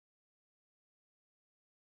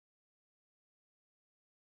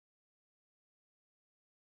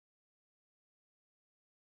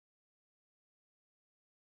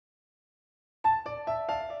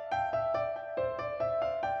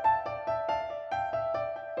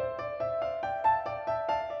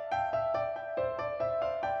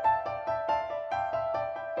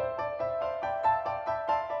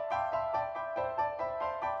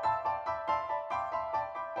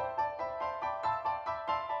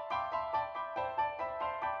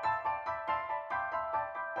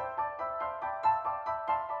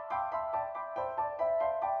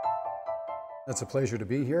It's a pleasure to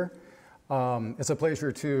be here. It's a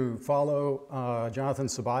pleasure to follow Jonathan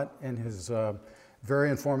Sabat and his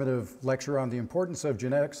very informative lecture on the importance of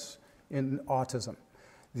genetics in autism.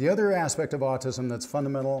 The other aspect of autism that's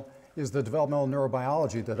fundamental is the developmental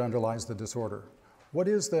neurobiology that underlies the disorder. What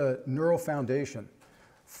is the neural foundation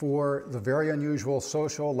for the very unusual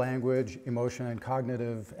social, language, emotion, and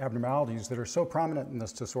cognitive abnormalities that are so prominent in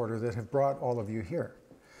this disorder that have brought all of you here?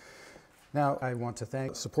 Now, I want to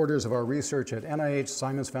thank supporters of our research at NIH,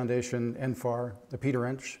 Simons Foundation, NFAR, the Peter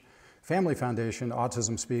Wrench Family Foundation,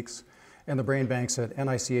 Autism Speaks, and the brain banks at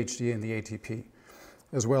NICHD and the ATP,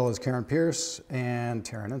 as well as Karen Pierce and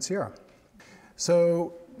Taryn and Sierra.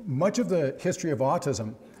 So much of the history of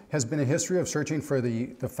autism has been a history of searching for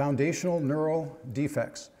the foundational neural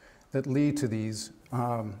defects that lead to these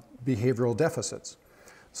behavioral deficits.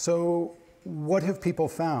 So what have people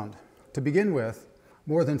found? To begin with,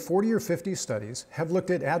 more than 40 or 50 studies have looked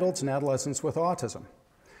at adults and adolescents with autism.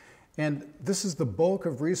 And this is the bulk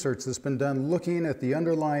of research that's been done looking at the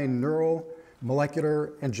underlying neural,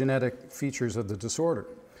 molecular, and genetic features of the disorder.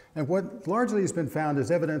 And what largely has been found is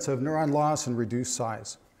evidence of neuron loss and reduced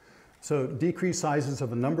size. So decreased sizes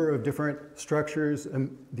of a number of different structures,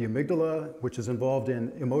 the amygdala, which is involved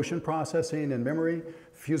in emotion processing and memory,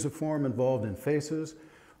 fusiform involved in faces,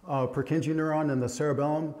 Purkinje neuron in the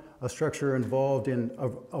cerebellum, a structure involved in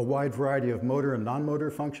a wide variety of motor and non-motor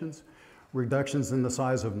functions, reductions in the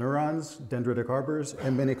size of neurons, dendritic arbors,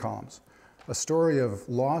 and mini columns. A story of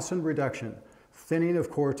loss and reduction, thinning of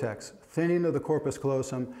cortex, thinning of the corpus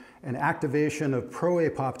callosum, and activation of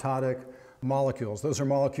pro-apoptotic molecules. Those are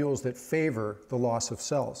molecules that favor the loss of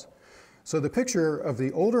cells. So the picture of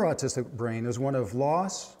the older autistic brain is one of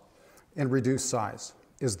loss and reduced size.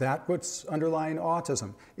 Is that what's underlying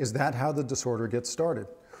autism? Is that how the disorder gets started?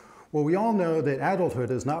 Well, we all know that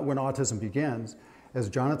adulthood is not when autism begins. As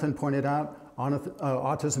Jonathan pointed out,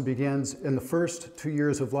 autism begins in the first 2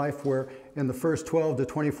 years of life, where in the first 12 to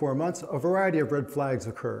 24 months, a variety of red flags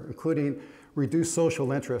occur, including reduced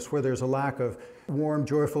social interest, where there's a lack of warm,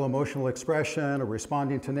 joyful emotional expression, or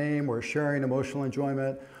responding to name, or sharing emotional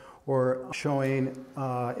enjoyment, or showing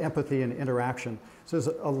empathy and interaction. So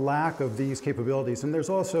there's a lack of these capabilities. And there's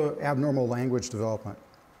also abnormal language development.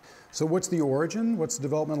 So what's the origin? What's the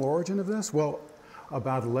developmental origin of this? Well,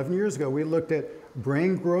 about 11 years ago, we looked at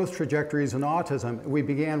brain growth trajectories in autism. We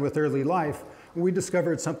began with early life, and we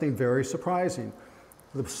discovered something very surprising.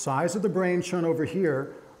 The size of the brain shown over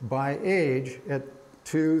here by age at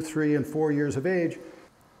 2, 3, and 4 years of age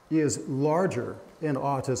is larger in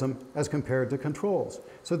autism as compared to controls.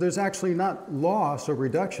 So there's actually not loss or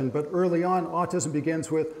reduction, but early on, autism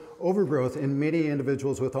begins with overgrowth in many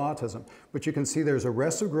individuals with autism. But you can see there's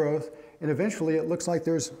arrested growth, and eventually it looks like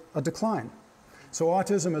there's a decline. So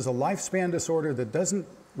autism is a lifespan disorder that doesn't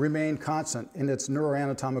remain constant in its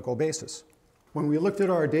neuroanatomical basis. When we looked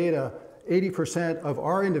at our data, 80% of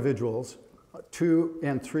our individuals, 2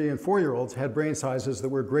 and 3 and 4-year-olds, had brain sizes that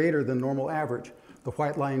were greater than normal average, the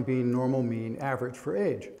white line being normal mean average for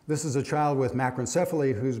age. This is a child with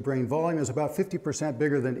macroencephaly whose brain volume is about 50%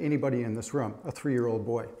 bigger than anybody in this room, a 3-year-old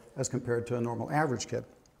boy, as compared to a normal average kid.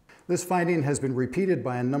 This finding has been repeated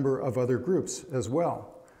by a number of other groups as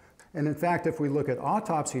well. And in fact, if we look at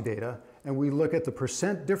autopsy data and we look at the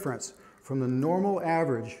percent difference from the normal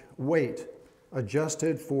average weight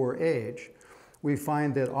adjusted for age, we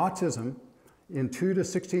find that autism in 2 to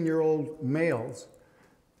 16-year-old males,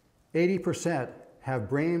 80% have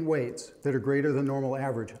brain weights that are greater than normal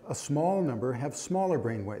average. A small number have smaller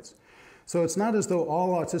brain weights. So it's not as though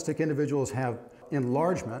all autistic individuals have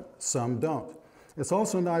enlargement, some don't. It's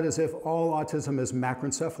also not as if all autism is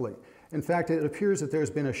macroencephaly. In fact, it appears that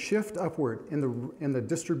there's been a shift upward in the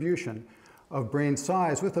distribution of brain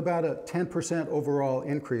size with about a 10% overall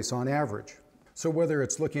increase on average. So whether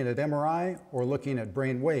it's looking at MRI or looking at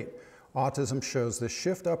brain weight, autism shows the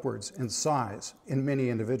shift upwards in size in many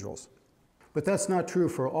individuals. But that's not true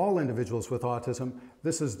for all individuals with autism.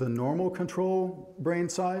 This is the normal control brain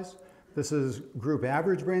size. This is group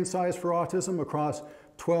average brain size for autism across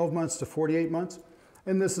 12 months to 48 months.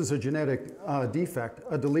 And this is a genetic defect,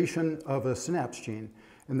 a deletion of a synapse gene.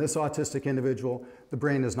 In this autistic individual, the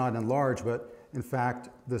brain is not enlarged, but in fact,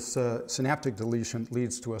 this synaptic deletion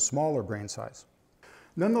leads to a smaller brain size.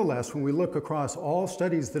 Nonetheless, when we look across all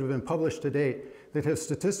studies that have been published to date that have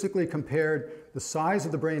statistically compared the size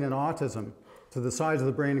of the brain in autism to the size of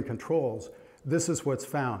the brain in controls, this is what's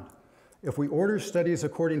found. If we order studies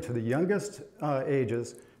according to the youngest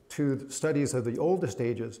ages to studies of the oldest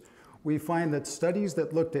ages, we find that studies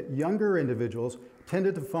that looked at younger individuals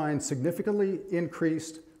tended to find significantly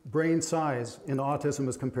increased brain size in autism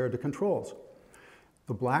as compared to controls.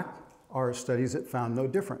 The black are studies that found no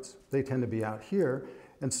difference. They tend to be out here,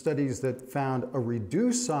 and studies that found a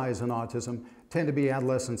reduced size in autism tend to be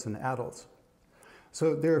adolescents and adults.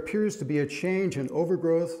 So there appears to be a change in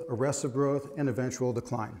overgrowth, arrestive growth, and eventual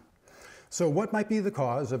decline. So what might be the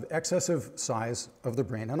cause of excessive size of the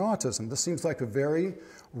brain in autism? This seems like a very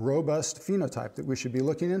robust phenotype that we should be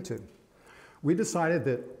looking into. We decided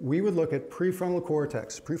that we would look at prefrontal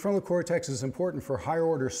cortex. Prefrontal cortex is important for higher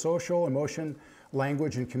order social, emotion,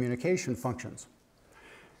 language, and communication functions.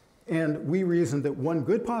 And we reasoned that one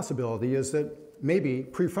good possibility is that maybe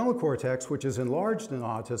prefrontal cortex, which is enlarged in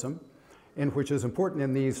autism, and which is important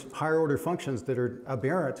in these higher order functions that are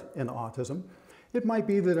aberrant in autism, it might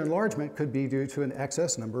be that enlargement could be due to an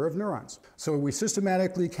excess number of neurons. So we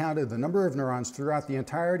systematically counted the number of neurons throughout the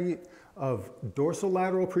entirety of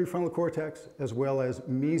dorsolateral prefrontal cortex as well as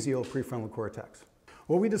mesial prefrontal cortex.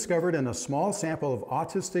 What we discovered in a small sample of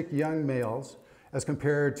autistic young males as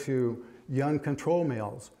compared to young control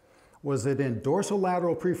males was that in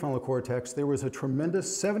dorsolateral prefrontal cortex, there was a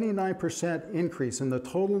tremendous 79% increase in the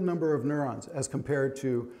total number of neurons as compared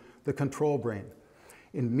to the control brain.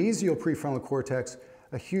 In mesial prefrontal cortex,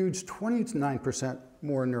 a huge 29%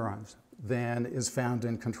 more neurons than is found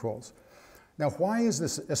in controls. Now, why is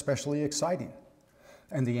this especially exciting?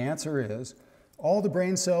 And the answer is, all the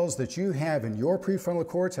brain cells that you have in your prefrontal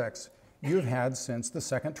cortex, you've had since the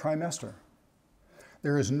second trimester.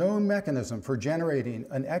 There is no mechanism for generating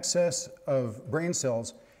an excess of brain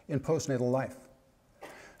cells in postnatal life.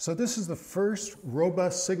 So this is the first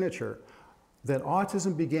robust signature that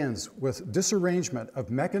autism begins with disarrangement of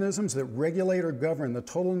mechanisms that regulate or govern the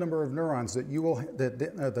total number of neurons that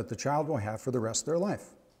the child will have for the rest of their life.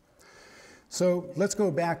 So let's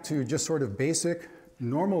go back to just sort of basic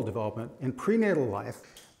normal development. In prenatal life,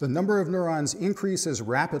 the number of neurons increases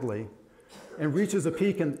rapidly and reaches a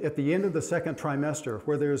peak at the end of the second trimester,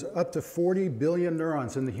 where there's up to 40 billion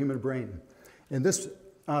neurons in the human brain. And this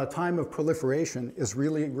time of proliferation is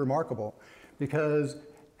really remarkable because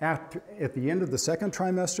at the end of the second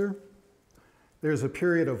trimester, there's a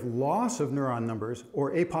period of loss of neuron numbers,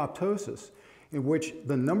 or apoptosis, in which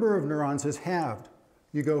the number of neurons is halved.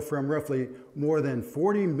 You go from roughly more than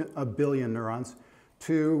 40 billion neurons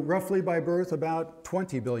to roughly by birth about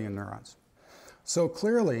 20 billion neurons. So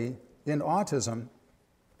clearly, in autism,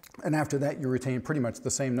 and after that you retain pretty much the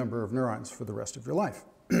same number of neurons for the rest of your life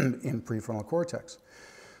in prefrontal cortex.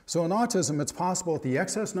 So in autism, it's possible that the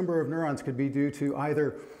excess number of neurons could be due to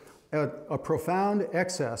either a profound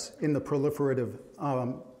excess in the proliferative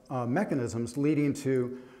mechanisms leading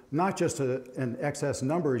to not just an excess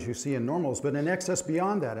number as you see in normals, but an excess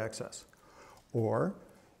beyond that excess. Or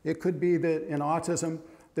it could be that in autism,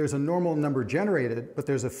 there's a normal number generated, but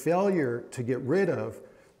there's a failure to get rid of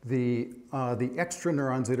the extra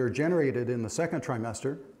neurons that are generated in the second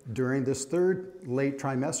trimester during this third late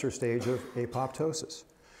trimester stage of apoptosis.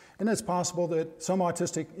 And it's possible that some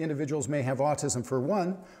autistic individuals may have autism for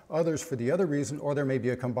one, others for the other reason, or there may be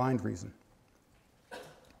a combined reason.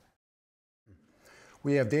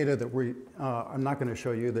 We have data that I'm not going to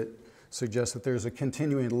show you that suggests that there's a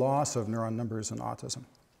continuing loss of neuron numbers in autism.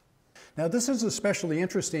 Now, this is especially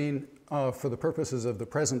interesting for the purposes of the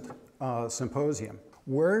present symposium.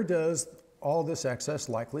 Where does all this excess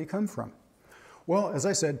likely come from? Well, as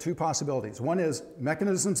I said, two possibilities. One is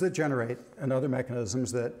mechanisms that generate and other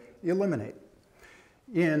mechanisms that eliminate.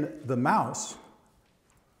 In the mouse,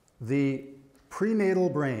 the prenatal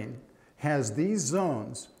brain has these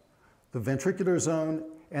zones, the ventricular zone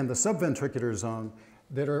and the subventricular zone,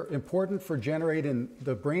 that are important for generating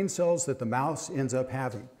the brain cells that the mouse ends up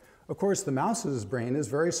having. Of course, the mouse's brain is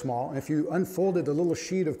very small, and if you unfolded a little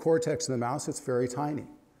sheet of cortex in the mouse, it's very tiny.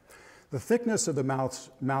 The thickness of the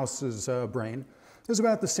mouse's brain is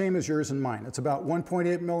about the same as yours and mine. It's about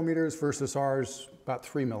 1.8 millimeters versus ours, about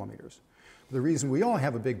 3 millimeters. The reason we all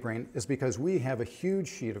have a big brain is because we have a huge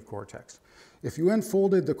sheet of cortex. If you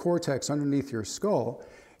unfolded the cortex underneath your skull,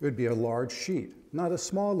 it would be a large sheet, not a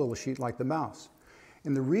small little sheet like the mouse.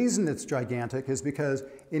 And the reason it's gigantic is because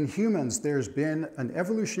in humans, there's been an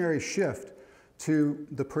evolutionary shift to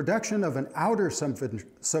the production of an outer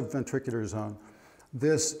subventricular zone.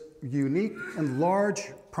 This unique and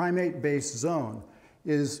large primate-based zone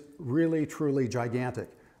is really, truly gigantic.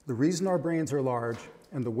 The reason our brains are large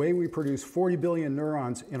and the way we produce 40 billion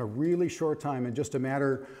neurons in a really short time, in just a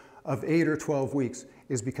matter of 8 or 12 weeks,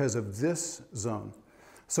 is because of this zone.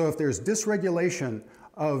 So if there's dysregulation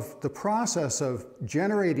of the process of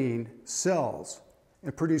generating cells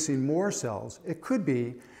and producing more cells, it could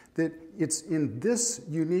be that it's in this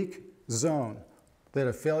unique zone that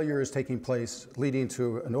a failure is taking place, leading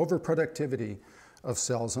to an overproductivity of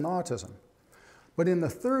cells in autism. But in the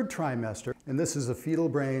third trimester, and this is a fetal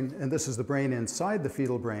brain, and this is the brain inside the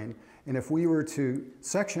fetal brain, and if we were to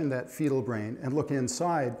section that fetal brain and look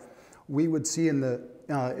inside, we would see at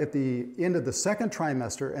the end of the second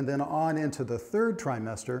trimester and then on into the third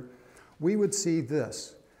trimester, we would see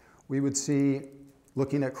this. We would see,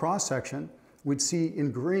 looking at cross-section, we'd see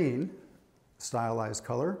in green, stylized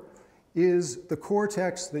color, is the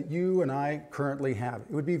cortex that you and I currently have.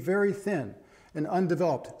 It would be very thin and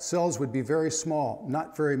undeveloped. Cells would be very small,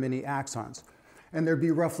 not very many axons. And there'd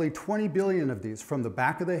be roughly 20 billion of these from the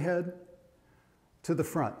back of the head to the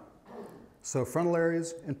front. So frontal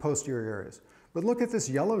areas and posterior areas. But look at this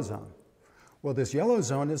yellow zone. Well, this yellow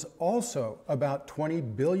zone is also about 20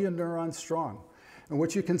 billion neurons strong. And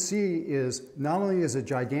what you can see is not only is it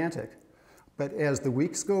gigantic, but as the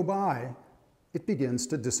weeks go by, it begins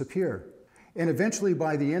to disappear. And eventually,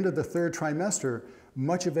 by the end of the third trimester,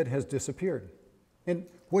 much of it has disappeared. And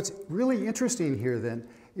what's really interesting here then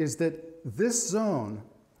is that this zone,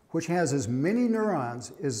 which has as many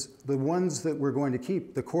neurons as the ones that we're going to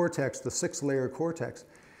keep, the cortex, the 6-layer cortex,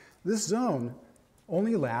 this zone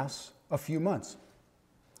only lasts a few months.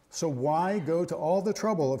 So why go to all the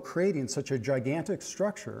trouble of creating such a gigantic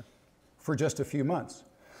structure for just a few months?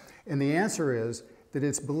 And the answer is that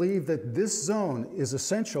it's believed that this zone is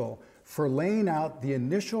essential for laying out the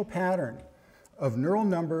initial pattern of neural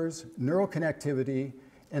numbers, neural connectivity,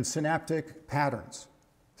 and synaptic patterns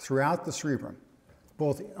throughout the cerebrum,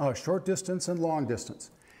 both short distance and long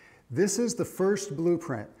distance. This is the first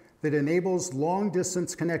blueprint that enables long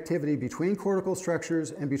distance connectivity between cortical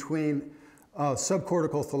structures and between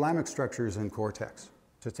subcortical thalamic structures in cortex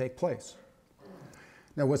to take place.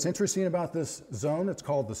 Now, what's interesting about this zone, it's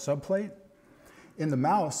called the subplate. In the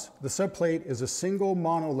mouse, the subplate is a single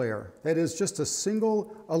monolayer. That is just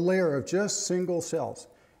a layer of just single cells.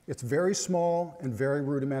 It's very small and very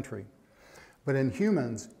rudimentary. But in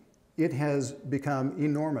humans, it has become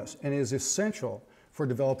enormous and is essential for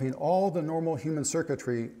developing all the normal human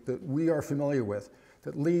circuitry that we are familiar with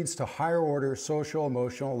that leads to higher order social,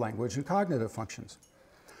 emotional, language, and cognitive functions.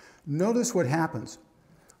 Notice what happens.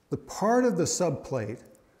 The part of the subplate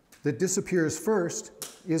that disappears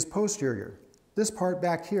first is posterior. This part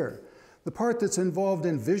back here, the part that's involved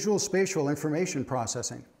in visual spatial information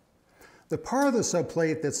processing. The part of the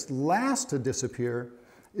subplate that's last to disappear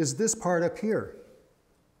is this part up here.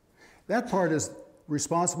 That part is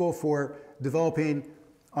responsible for developing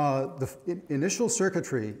the initial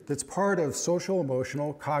circuitry that's part of social,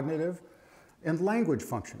 emotional, cognitive, and language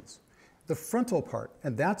functions. The frontal part,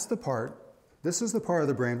 and that's the part, this is the part of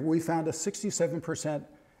the brain where we found a 67%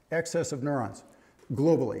 excess of neurons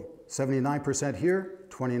globally. 79% here,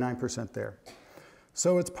 29% there.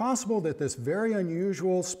 So it's possible that this very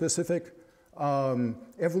unusual, specific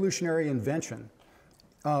evolutionary invention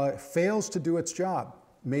fails to do its job,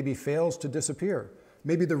 maybe fails to disappear.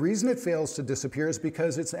 Maybe the reason it fails to disappear is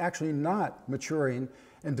because it's actually not maturing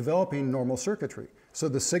and developing normal circuitry. So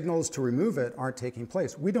the signals to remove it aren't taking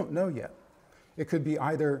place. We don't know yet. It could be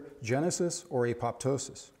either genesis or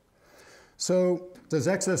apoptosis. So does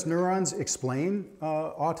excess neurons explain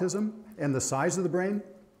autism and the size of the brain?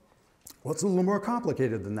 Well, it's a little more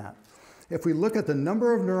complicated than that. If we look at the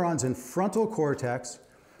number of neurons in frontal cortex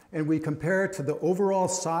and we compare it to the overall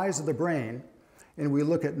size of the brain, and we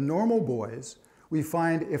look at normal boys, we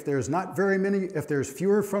find if there's not very many, if there's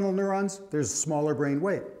fewer frontal neurons, there's smaller brain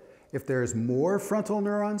weight. If there's more frontal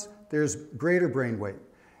neurons, there's greater brain weight.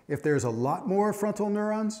 If there's a lot more frontal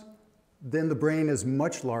neurons, then the brain is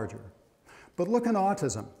much larger. But look at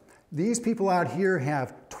autism. These people out here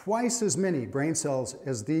have twice as many brain cells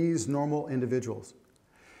as these normal individuals.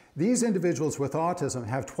 These individuals with autism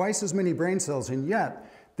have twice as many brain cells, and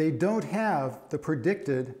yet they don't have the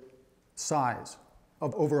predicted size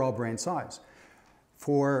of overall brain size.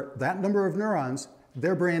 For that number of neurons,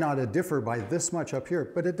 their brain ought to differ by this much up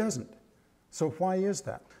here, but it doesn't. So why is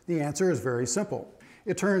that? The answer is very simple.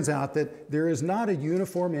 It turns out that there is not a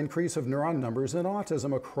uniform increase of neuron numbers in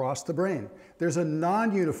autism across the brain. There's a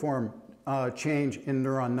non-uniform change in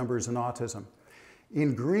neuron numbers in autism.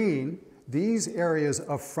 In green, these areas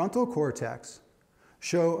of frontal cortex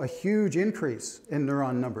show a huge increase in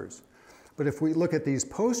neuron numbers. But if we look at these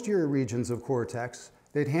posterior regions of cortex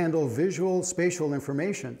that handle visual spatial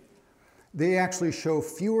information, they actually show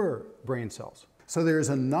fewer brain cells. So there's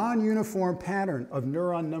a non-uniform pattern of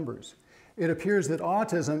neuron numbers. It appears that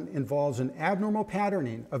autism involves an abnormal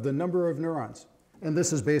patterning of the number of neurons. And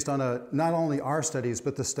this is based on not only our studies,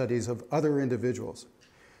 but the studies of other individuals.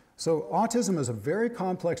 So autism is a very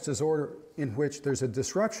complex disorder in which there's a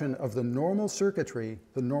disruption of the normal circuitry,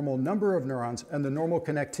 the normal number of neurons, and the normal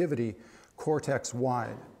connectivity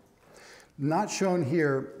cortex-wide. Not shown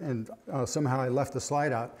here, and somehow I left the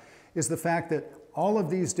slide out, is the fact that all of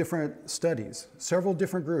these different studies, several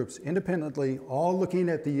different groups, independently, all looking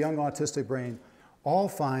at the young autistic brain, all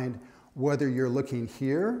find, whether you're looking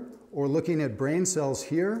here or looking at brain cells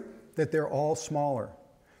here, that they're all smaller.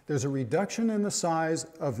 There's a reduction in the size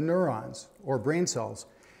of neurons or brain cells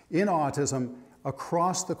in autism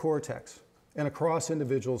across the cortex and across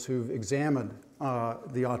individuals who've examined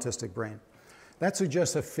the autistic brain. That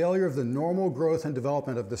suggests a failure of the normal growth and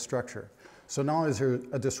development of the structure. So not only is there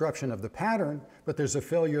a disruption of the pattern, but there's a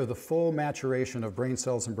failure of the full maturation of brain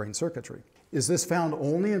cells and brain circuitry. Is this found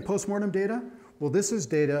only in postmortem data? Well, this is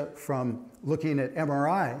data from looking at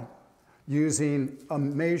MRI using a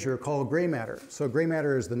measure called gray matter. So gray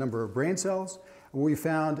matter is the number of brain cells. What we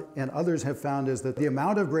found, and others have found, is that the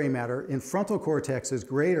amount of gray matter in frontal cortex is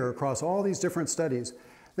greater across all these different studies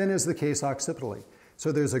than is the case occipitally.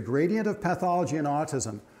 So there's a gradient of pathology in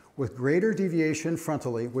autism with greater deviation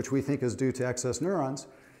frontally, which we think is due to excess neurons,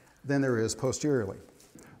 than there is posteriorly.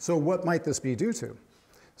 So what might this be due to?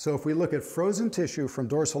 So if we look at frozen tissue from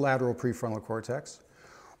dorsolateral prefrontal cortex,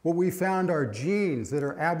 what we found are genes that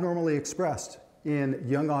are abnormally expressed in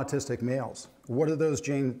young autistic males. What do those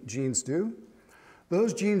genes do?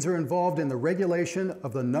 Those genes are involved in the regulation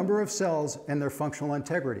of the number of cells and their functional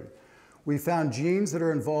integrity. We found genes that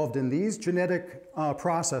are involved in these genetic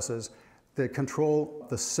processes that control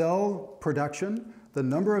the cell production, the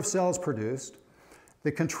number of cells produced,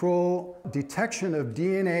 that control detection of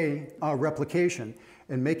DNA replication,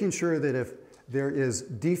 and making sure that if there is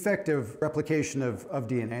defective replication of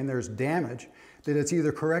DNA and there's damage, that it's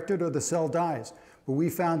either corrected or the cell dies. But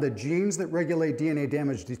we found that genes that regulate DNA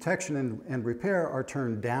damage detection and repair are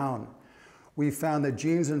turned down. We found that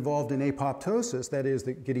genes involved in apoptosis, that is,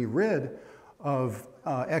 that getting rid of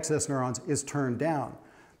excess neurons, is turned down.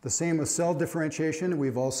 The same with cell differentiation.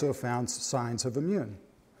 We've also found signs of immune.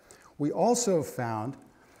 We also found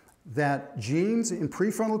that genes in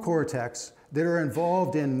prefrontal cortex that are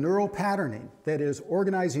involved in neural patterning, that is,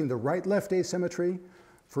 organizing the right-left asymmetry,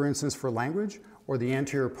 for instance, for language, or the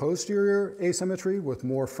anterior-posterior asymmetry with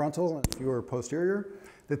more frontal and fewer posterior,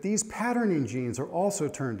 that these patterning genes are also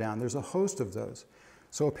turned down. There's a host of those.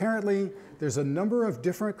 So apparently, there's a number of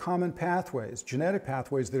different common pathways, genetic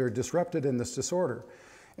pathways, that are disrupted in this disorder.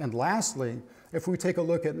 And lastly, if we take a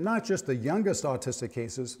look at not just the youngest autistic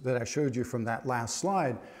cases that I showed you from that last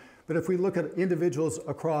slide, but if we look at individuals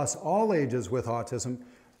across all ages with autism,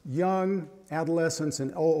 young, adolescents,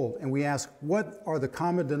 and old, and we ask what are the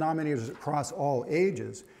common denominators across all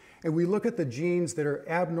ages, and we look at the genes that are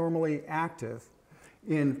abnormally active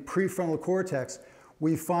in prefrontal cortex,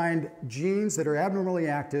 we find genes that are abnormally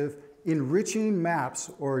active enriching maps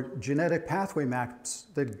or genetic pathway maps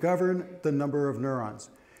that govern the number of neurons.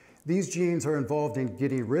 These genes are involved in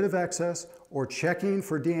getting rid of excess or checking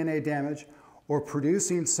for DNA damage or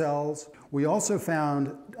producing cells. We also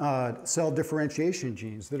found cell differentiation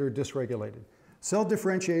genes that are dysregulated. Cell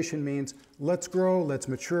differentiation means let's grow, let's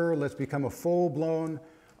mature, let's become a full-blown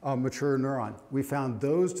mature neuron. We found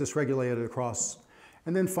those dysregulated across.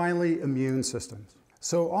 And then finally, immune systems.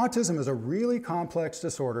 So autism is a really complex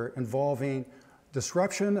disorder involving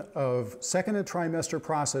disruption of second and trimester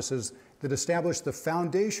processes that establish the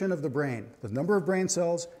foundation of the brain, the number of brain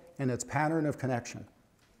cells, and its pattern of connection.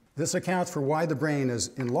 This accounts for why the brain is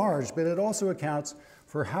enlarged, but it also accounts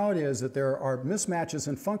for how it is that there are mismatches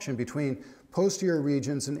in function between posterior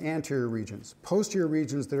regions and anterior regions. Posterior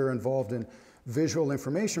regions that are involved in visual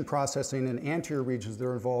information processing and anterior regions that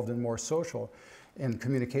are involved in more social and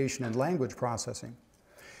communication and language processing.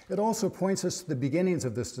 It also points us to the beginnings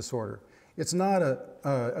of this disorder. It's not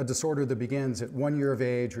a disorder that begins at 1 year of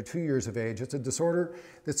age or 2 years of age. It's a disorder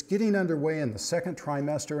that's getting underway in the second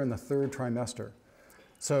trimester and the third trimester.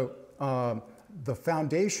 So the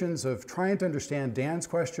foundations of trying to understand Dan's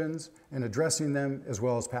questions and addressing them, as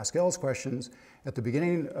well as Pascal's questions at the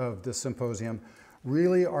beginning of this symposium,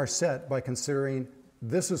 really are set by considering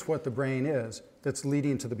this is what the brain is that's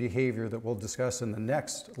leading to the behavior that we'll discuss in the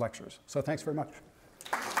next lectures. So thanks very much.